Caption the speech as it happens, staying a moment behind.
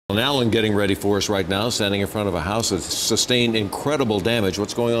Alan getting ready for us right now, standing in front of a house that's sustained incredible damage.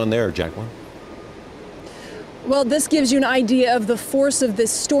 What's going on there, Jacqueline? Well, this gives you an idea of the force of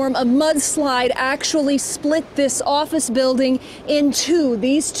this storm. A mudslide actually split this office building in two.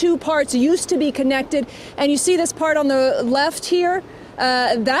 These two parts used to be connected, and you see this part on the left here?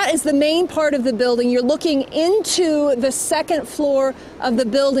 That is the main part of the building. You're looking into the second floor of the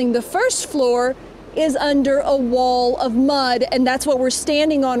building. The first floor is under a wall of mud, and that's what we're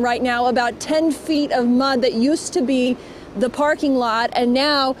standing on right now, about 10 feet of mud that used to be the parking lot, and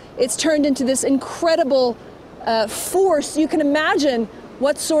now it's turned into this incredible force. You can imagine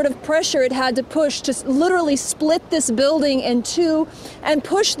what sort of pressure it had to push to literally split this building in two and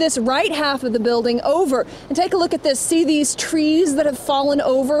push this right half of the building over. And take a look at this. See these trees that have fallen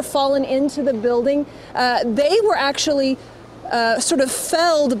into the building? They were actually sort of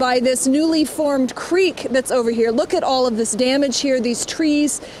felled by this newly formed creek that's over here. Look at all of this damage here, these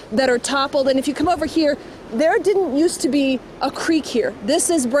trees that are toppled. And if you come over here, there didn't used to be a creek here. This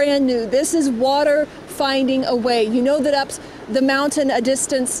is brand new. This is water finding a way. You know that up the mountain a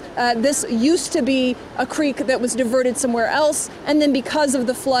distance, this used to be a creek that was diverted somewhere else, and then because of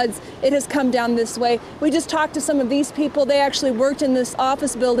the floods, it has come down this way. We just talked to some of these people. They actually worked in this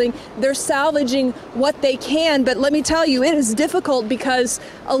office building. They're salvaging what they can, but let me tell you, it is difficult because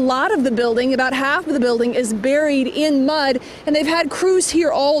a lot of the building, about half of the building, is buried in mud, and they've had crews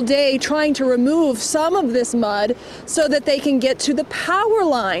here all day trying to remove some of this mud so that they can get to the power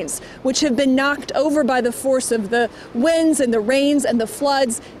lines, which have been knocked over by the force of the winds and the rains and the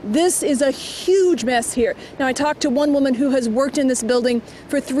floods. This is a huge mess here. Now, I talked to one woman who has worked in this building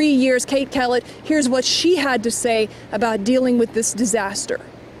for 3 years, Kate Kellett. Here's what she had to say about dealing with this disaster.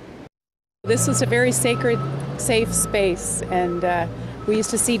 This was a very sacred, safe space, and we used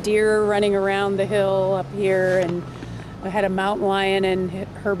to see deer running around the hill up here, and I had a mountain lion and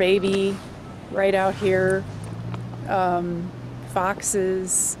her baby right out here,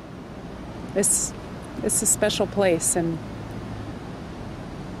 foxes. It's a special place, and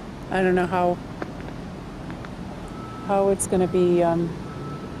I don't know how it's going to be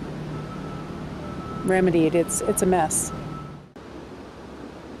remedied. It's a mess.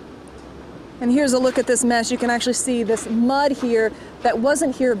 And here's a look at this mess. You can actually see this mud here that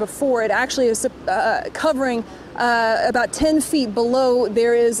wasn't here before. It actually is covering about 10 feet below.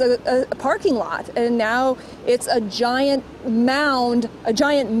 There is a parking lot, and now it's a giant mound, a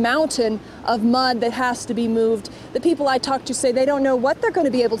giant mountain of mud that has to be moved. The people I talked to say they don't know what they're going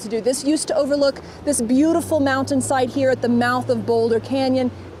to be able to do. This used to overlook this beautiful mountainside here at the mouth of Boulder Canyon.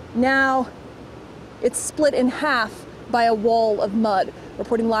 Now it's split in half by a wall of mud.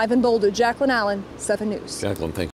 Reporting live in Boulder, Jacqueline Allen, 7 News. Jacqueline, thank you.